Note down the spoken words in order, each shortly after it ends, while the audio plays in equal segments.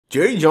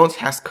Jerry Jones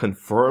has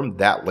confirmed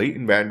that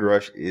Leighton Vander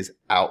Esch is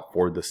out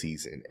for the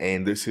season,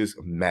 and this is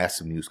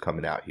massive news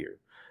coming out here.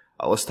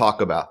 Let's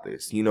talk about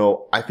this.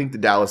 I think the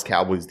Dallas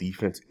Cowboys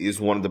defense is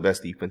one of the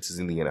best defenses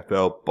in the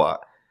NFL,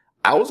 but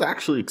I was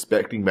actually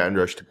expecting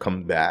Vander Esch to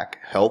come back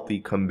healthy,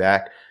 come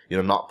back,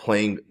 not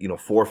playing, 4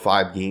 or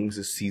 5 games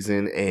this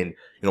season, and,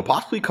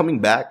 possibly coming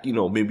back,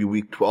 maybe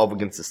week 12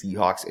 against the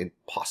Seahawks and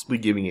possibly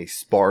giving a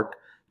spark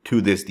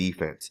to this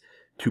defense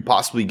to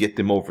possibly get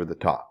them over the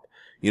top.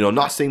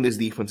 Not saying this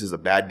defense is a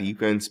bad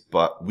defense,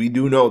 but we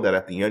do know that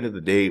at the end of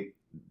the day,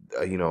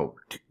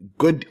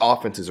 good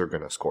offenses are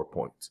going to score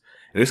points.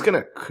 And it's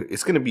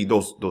going to be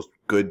those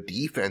good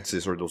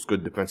defenses or those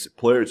good defensive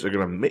players are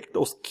going to make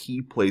those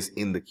key plays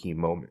in the key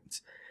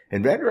moments.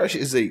 And Vander Esch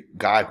is a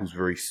guy who's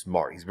very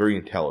smart. He's very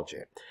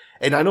intelligent.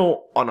 And I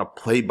know on a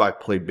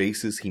play-by-play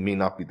basis, he may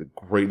not be the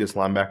greatest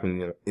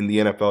linebacker in the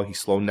NFL. He's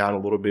slowed down a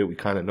little bit. We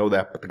kind of know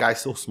that. But the guy's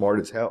still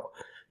smart as hell.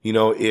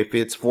 If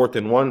it's 4th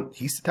and 1,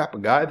 he's the type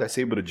of guy that's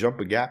able to jump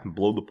a gap and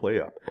blow the play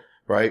up,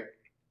 right?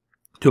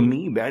 To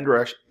me, Vander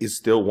Esch is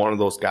still one of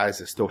those guys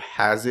that still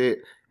has it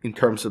in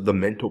terms of the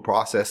mental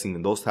processing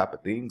and those type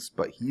of things,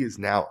 but he is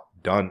now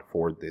done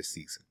for this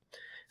season.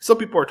 Some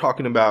people are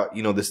talking about,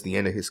 this is the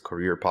end of his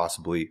career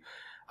possibly.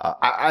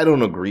 I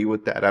don't agree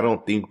with that. I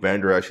don't think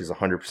Vander Esch is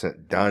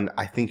 100% done.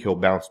 I think he'll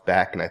bounce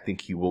back, and I think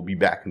he will be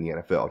back in the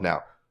NFL.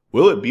 Now,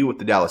 will it be with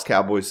the Dallas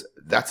Cowboys?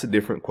 That's a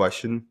different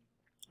question.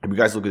 If you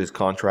guys look at his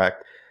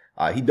contract,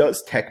 he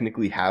does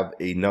technically have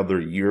another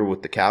year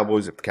with the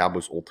Cowboys if the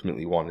Cowboys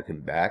ultimately wanted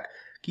him back.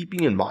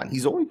 Keeping in mind,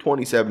 he's only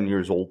 27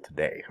 years old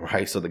today,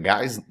 right? So the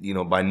guy's,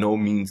 by no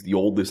means the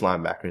oldest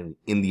linebacker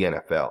in the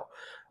NFL.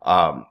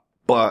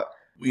 But,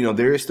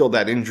 there is still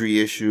that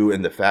injury issue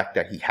and the fact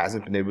that he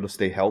hasn't been able to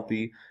stay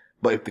healthy.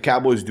 But if the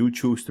Cowboys do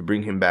choose to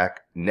bring him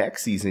back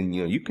next season,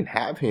 you can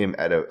have him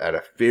at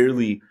a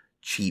fairly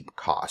cheap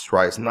cost,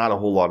 right? It's not a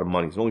whole lot of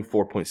money. It's only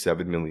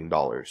 $4.7 million.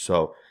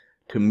 So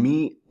to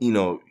me,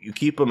 you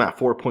keep him at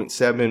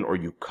 4.7 or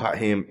you cut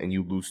him and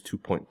you lose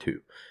 2.2,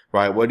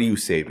 right? What are you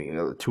saving?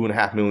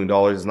 $2.5 million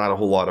is not a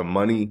whole lot of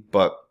money,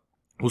 but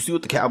we'll see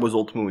what the Cowboys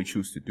ultimately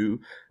choose to do.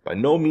 By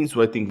no means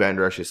do I think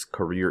Vander Esch's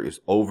career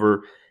is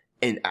over.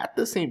 And at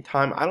the same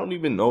time, I don't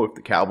even know if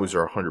the Cowboys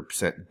are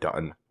 100%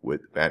 done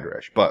with Vander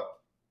Esch, but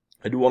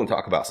I do want to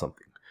talk about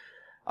something.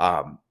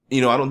 I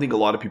don't think a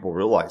lot of people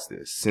realize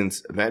this.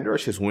 Since Vander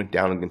Esch has went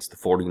down against the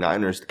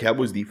 49ers, the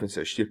Cowboys defense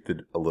has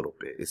shifted a little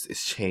bit.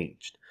 It's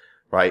changed,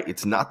 right?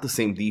 It's not the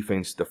same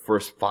defense the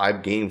first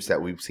 5 games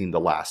that we've seen the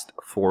last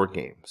 4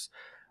 games.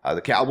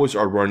 The Cowboys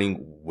are running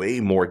way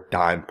more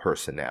dime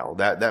personnel.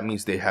 That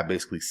means they have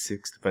basically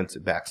 6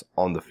 defensive backs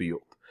on the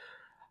field.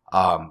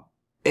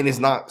 And it's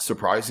not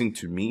surprising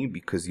to me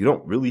because you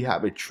don't really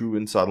have a true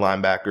inside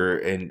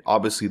linebacker. And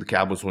obviously the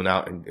Cowboys went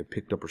out and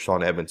picked up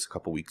Rashaan Evans a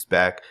couple weeks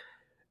back.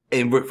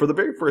 And for the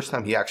very first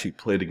time he actually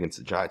played against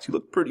the Giants, he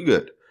looked pretty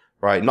good,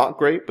 right? Not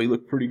great, but he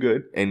looked pretty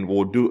good. And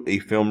we'll do a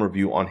film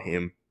review on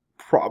him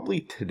probably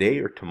today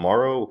or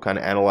tomorrow. We'll kind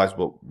of analyze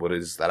what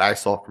is that I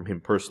saw from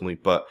him personally.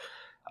 But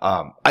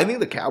I think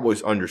the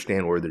Cowboys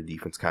understand where their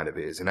defense kind of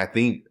is. And I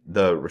think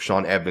the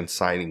Rashaan Evans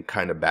signing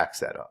kind of backs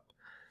that up.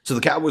 So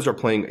the Cowboys are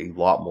playing a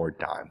lot more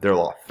dime. They're a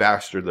lot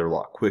faster. They're a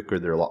lot quicker.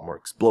 They're a lot more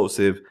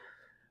explosive.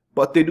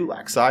 But they do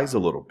lack size a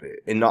little bit.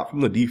 And not from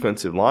the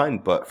defensive line,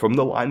 but from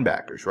the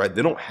linebackers, right?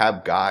 They don't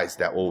have guys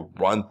that will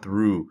run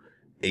through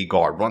a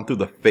guard, run through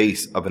the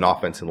face of an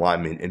offensive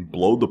lineman and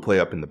blow the play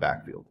up in the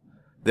backfield.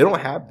 They don't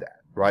have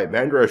that, right?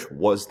 Vander Esch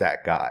was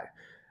that guy.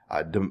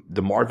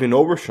 DeMarvin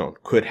Overshown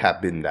could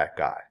have been that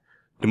guy.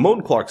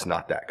 Damone Clark's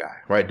not that guy,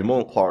 right?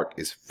 Damone Clark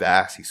is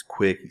fast. He's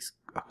quick. He's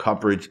a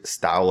coverage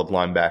style of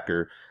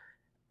linebacker.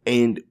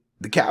 And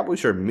the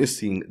Cowboys are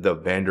missing the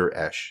Vander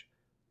Esch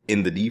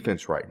in the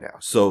defense right now.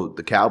 So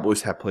the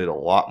Cowboys have played a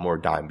lot more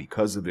dime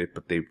because of it,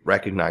 but they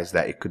recognize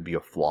that it could be a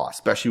flaw,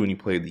 especially when you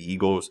play the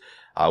Eagles,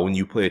 when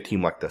you play a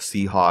team like the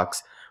Seahawks,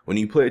 when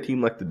you play a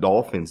team like the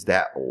Dolphins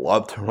that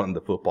love to run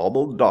the football.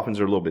 Although the Dolphins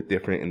are a little bit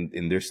different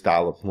in their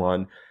style of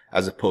run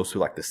as opposed to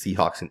like the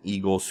Seahawks and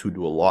Eagles who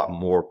do a lot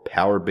more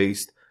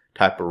power-based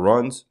type of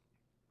runs.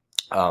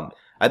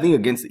 I think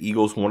against the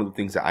Eagles, one of the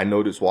things that I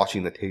noticed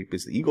watching the tape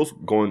is the Eagles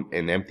go in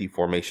an empty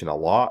formation a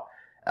lot,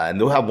 and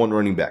they'll have one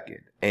running back in.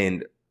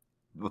 And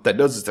what that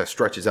does is that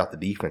stretches out the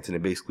defense, and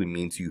it basically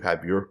means you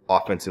have your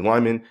offensive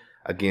lineman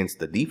against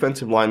the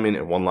defensive lineman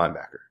and one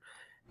linebacker.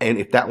 And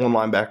if that one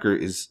linebacker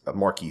is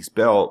Marquise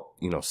Bell,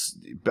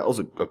 Bell's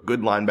a good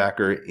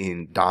linebacker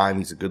in dime.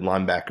 He's a good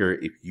linebacker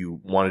if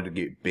you wanted to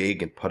get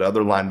big and put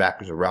other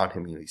linebackers around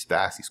him. He's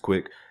fast, he's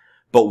quick.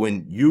 But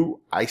when you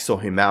ISO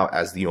him out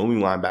as the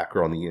only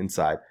linebacker on the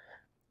inside,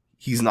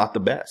 he's not the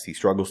best. He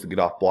struggles to get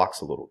off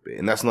blocks a little bit.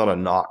 And that's not a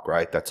knock,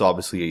 right? That's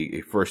obviously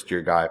a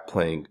first-year guy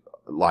playing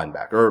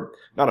linebacker. Or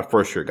not a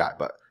first-year guy,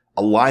 but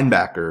a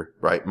linebacker,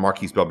 right?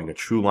 Marquise Bell being a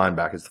true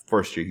linebacker is the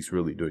first year he's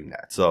really doing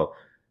that. So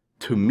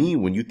to me,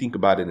 when you think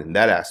about it in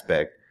that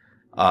aspect,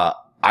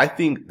 I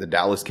think the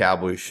Dallas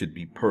Cowboys should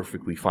be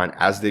perfectly fine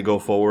as they go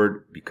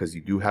forward because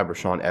you do have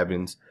Rashaan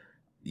Evans.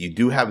 You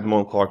do have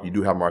Damone Clark, you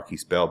do have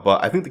Marquise Bell,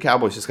 but I think the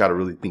Cowboys just got to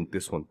really think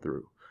this one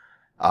through.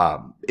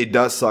 It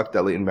does suck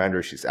that Leighton Vander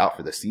Esch is out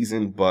for the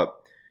season, but,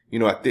 you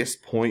know, at this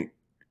point,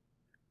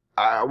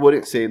 I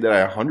wouldn't say that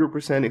I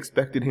 100%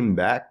 expected him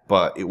back,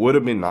 but it would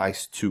have been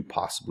nice to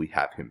possibly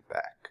have him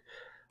back.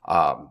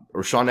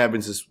 Rashaan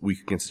Evans this week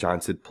against the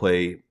Giants did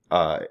play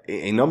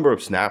a number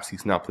of snaps.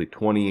 He's now played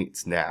 28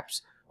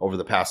 snaps over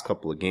the past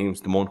couple of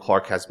games. Damone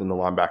Clark has been the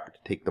linebacker to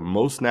take the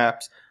most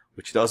snaps,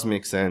 which does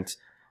make sense.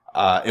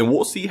 And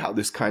we'll see how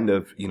this kind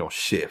of, you know,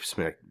 shifts.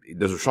 I mean,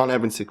 does Rashaan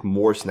Evans take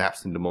more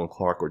snaps than Damone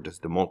Clark, or does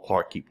Damone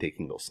Clark keep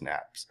taking those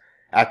snaps?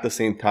 At the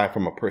same time,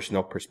 from a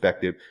personnel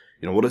perspective,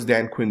 you know, what does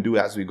Dan Quinn do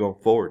as we go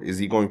forward? Is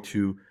he going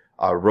to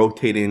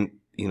rotate in,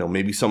 you know,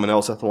 maybe someone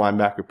else at the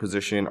linebacker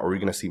position? Are we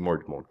going to see more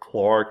Damone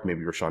Clark?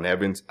 Maybe Rashaan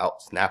Evans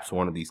out snaps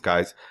one of these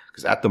guys?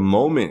 Because at the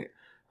moment,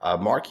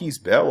 Marquise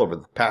Bell over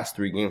the past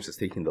 3 games has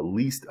taken the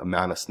least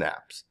amount of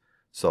snaps.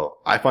 So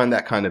I find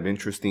that kind of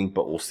interesting,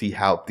 but we'll see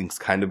how things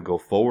kind of go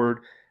forward.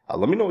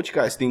 Let me know what you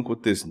guys think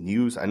with this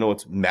news. I know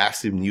it's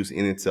massive news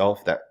in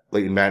itself that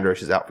Leighton Vander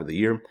Esch is out for the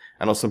year.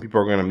 I know some people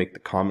are going to make the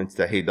comments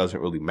that, hey, it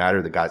doesn't really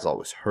matter. The guy's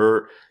always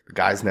hurt. The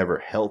guy's never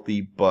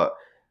healthy. But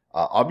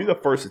I'll be the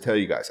first to tell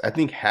you guys, I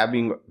think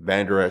having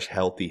Vander Esch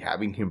healthy,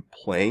 having him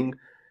playing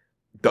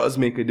does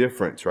make a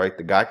difference, right?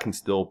 The guy can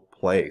still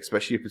play,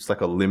 especially if it's like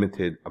a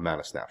limited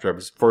amount of snaps. Right? If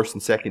it's first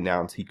and second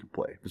downs, he can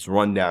play. If it's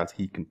run downs,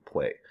 he can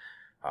play.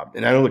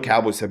 And I know the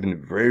Cowboys have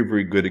been very,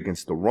 very good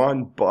against the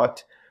run,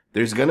 but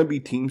there's going to be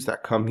teams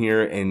that come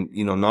here and,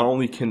 you know, not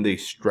only can they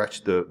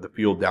stretch the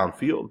field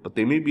downfield, but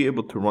they may be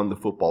able to run the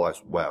football as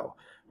well,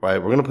 right?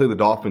 We're going to play the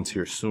Dolphins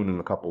here soon in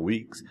a couple of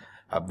weeks.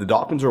 The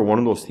Dolphins are one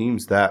of those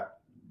teams that,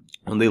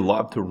 and they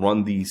love to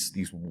run these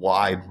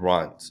wide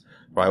runs,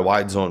 right?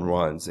 Wide zone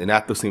runs. And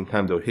at the same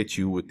time, they'll hit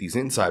you with these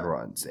inside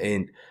runs.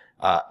 And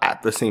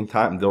at the same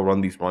time, they'll run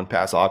these run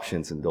pass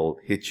options and they'll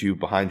hit you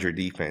behind your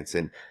defense.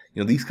 And,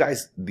 you know, these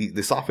guys,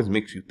 this offense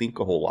makes you think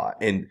a whole lot.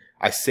 And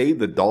I say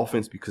the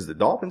Dolphins because the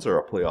Dolphins are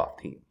a playoff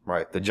team,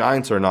 right? The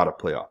Giants are not a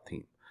playoff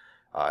team,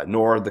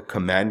 nor are the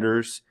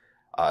Commanders.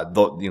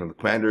 The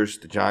Commanders,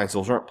 the Giants,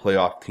 those aren't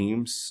playoff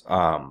teams.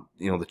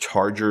 You know, the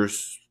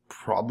Chargers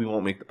probably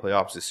won't make the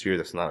playoffs this year.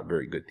 That's not a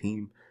very good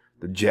team.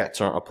 The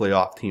Jets aren't a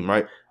playoff team,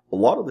 right? A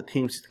lot of the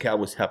teams the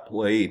Cowboys have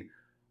played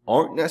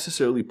aren't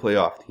necessarily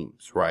playoff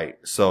teams, right?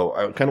 So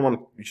I kind of want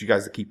you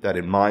guys to keep that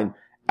in mind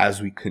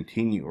as we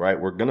continue, right?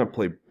 We're going to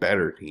play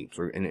better teams.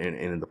 And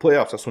in the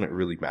playoffs, that's when it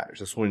really matters.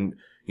 That's when,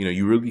 you know,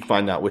 you really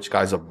find out which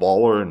guy's a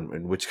baller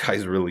and which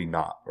guy's really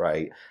not,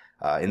 right?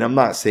 And I'm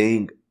not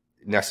saying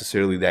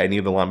necessarily that any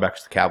of the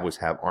linebackers the Cowboys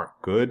have aren't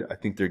good. I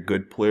think they're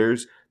good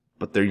players,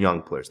 but they're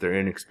young players. They're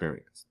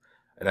inexperienced.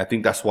 And I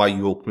think that's why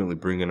you ultimately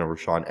bring in a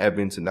Rashaan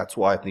Evans, and that's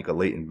why I think a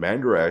Leighton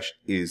Vander Esch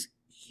is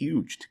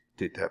huge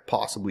to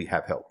possibly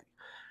have healthy,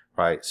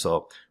 right?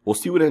 So we'll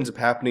see what ends up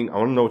happening. I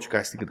want to know what you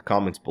guys think in the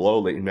comments below.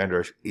 Leighton Vander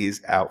Esch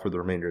is out for the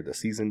remainder of the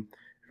season.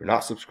 If you're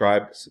not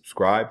subscribed,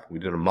 subscribe. We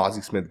did a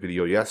Mozzie Smith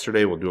video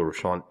yesterday. We'll do a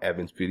Rashaan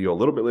Evans video a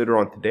little bit later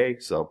on today.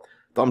 So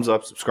thumbs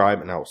up,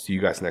 subscribe, and I will see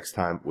you guys next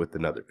time with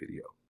another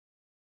video.